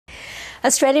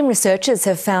Australian researchers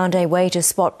have found a way to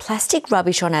spot plastic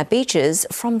rubbish on our beaches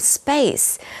from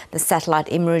space. The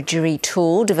satellite imagery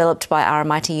tool developed by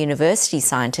RMIT University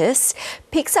scientists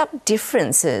picks up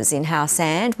differences in how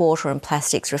sand, water and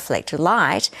plastics reflect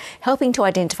light, helping to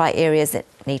identify areas that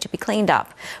need to be cleaned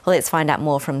up. Well, let's find out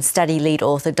more from study lead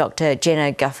author Dr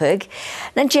Jenna Guffrogg.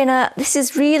 Now, Jenna, this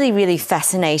is really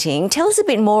fascinating. Tell us a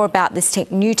bit more about this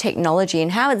new technology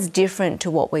and how it's different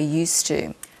to what we're used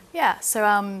to. Yeah,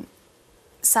 so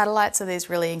satellites are these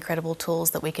really incredible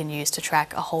tools that we can use to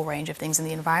track a whole range of things in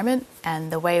the environment,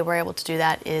 and the way we're able to do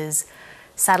that is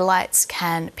satellites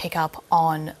can pick up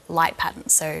on light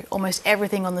patterns. So almost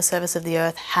everything on the surface of the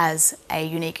Earth has a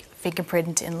unique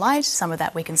fingerprint in light. Some of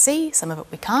that we can see, some of it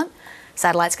we can't.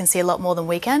 Satellites can see a lot more than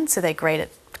we can, so they're great at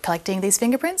collecting these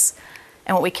fingerprints.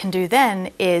 And what we can do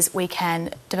then is we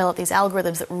can develop these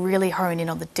algorithms that really hone in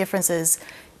on the differences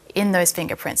in those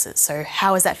fingerprints. So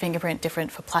how is that fingerprint different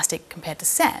for plastic compared to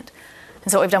sand? And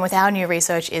so what we've done with our new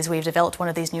research is we've developed one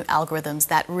of these new algorithms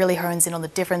that really hones in on the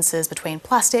differences between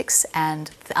plastics and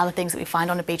the other things that we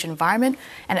find on a beach environment,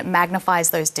 and it magnifies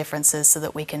those differences so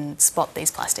that we can spot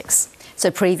these plastics.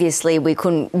 So previously we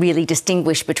couldn't really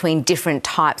distinguish between different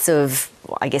types of,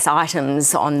 I guess,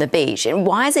 items on the beach. And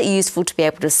why is it useful to be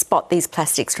able to spot these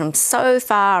plastics from so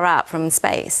far up from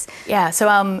space? Yeah,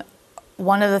 so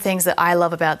one of the things that I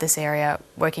love about this area,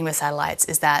 working with satellites,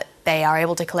 is that they are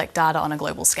able to collect data on a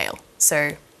global scale.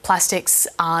 So plastics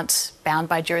aren't bound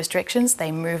by jurisdictions,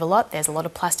 they move a lot. There's a lot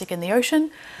of plastic in the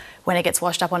ocean. When it gets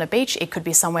washed up on a beach, it could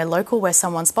be somewhere local where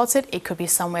someone spots it. It could be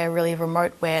somewhere really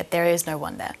remote where there is no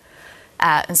one there.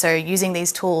 And so using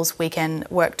these tools, we can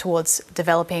work towards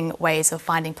developing ways of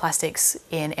finding plastics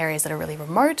in areas that are really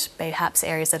remote, perhaps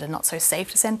areas that are not so safe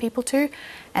to send people to,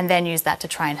 and then use that to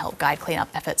try and help guide cleanup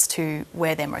efforts to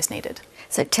where they're most needed.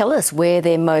 So tell us where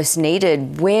they're most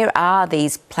needed. Where are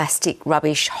these plastic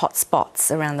rubbish hotspots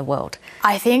around the world?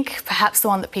 I think perhaps the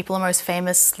one that people are most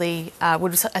famously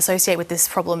would associate with this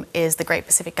problem is the Great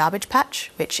Pacific Garbage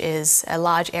Patch, which is a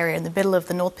large area in the middle of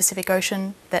the North Pacific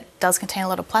Ocean that does contain a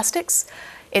lot of plastics.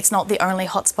 It's not the only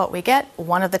hotspot we get.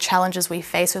 One of the challenges we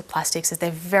face with plastics is they're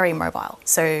very mobile.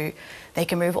 So they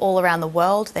can move all around the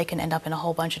world. They can end up in a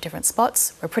whole bunch of different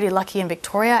spots. We're pretty lucky in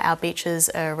Victoria. Our beaches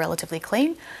are relatively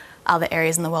clean. Other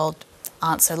areas in the world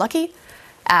aren't so lucky.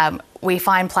 We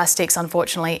find plastics,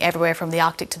 unfortunately, everywhere from the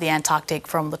Arctic to the Antarctic,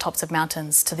 from the tops of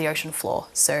muntins to the ocean floor.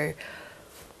 So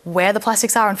where the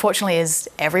plastics are, unfortunately, is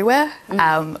everywhere.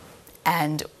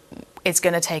 And it's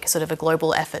going to take sort of a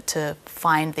global effort to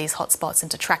find these hotspots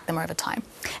and to track them over time.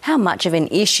 How much of an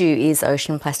issue is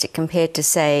ocean plastic compared to,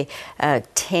 say,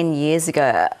 10 years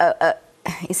ago?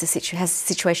 Has the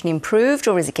situation improved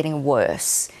or is it getting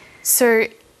worse? So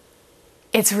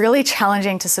it's really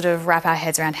challenging to sort of wrap our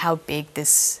heads around how big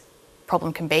this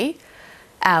problem can be.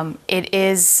 It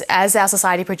is, as our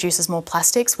society produces more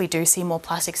plastics, we do see more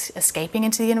plastics escaping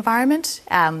into the environment.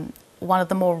 One of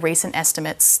the more recent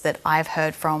estimates that I've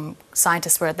heard from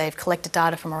scientists where they've collected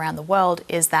data from around the world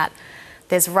is that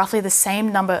there's roughly the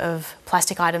same number of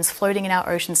plastic items floating in our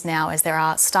oceans now as there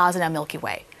are stars in our Milky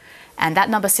Way. And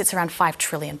that number sits around 5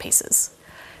 trillion pieces,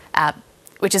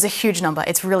 which is a huge number.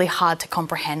 It's really hard to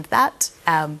comprehend that.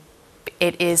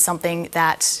 It is something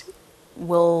that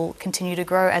will continue to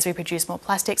grow as we produce more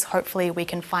plastics. Hopefully we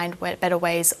can find better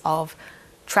ways of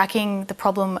tracking the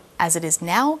problem as it is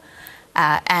now,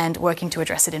 and working to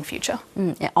address it in future.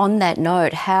 On that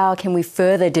note, how can we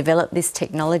further develop this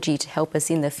technology to help us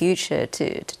in the future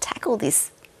to tackle this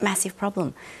massive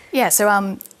problem? Yeah, so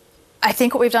I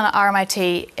think what we've done at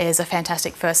RMIT is a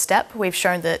fantastic first step. We've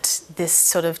shown that this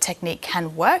sort of technique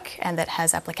can work and that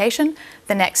has application.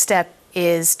 The next step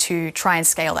is to try and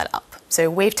scale that up. So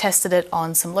we've tested it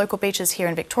on some local beaches here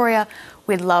in Victoria.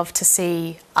 We'd love to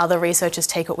see other researchers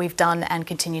take what we've done and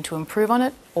continue to improve on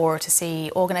it, or to see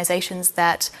organisations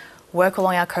that work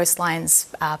along our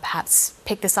coastlines perhaps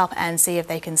pick this up and see if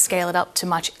they can scale it up to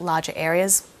much larger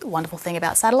areas. The wonderful thing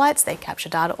about satellites, they capture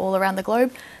data all around the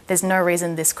globe. There's no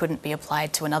reason this couldn't be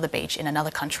applied to another beach in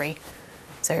another country.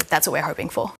 So that's what we're hoping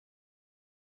for.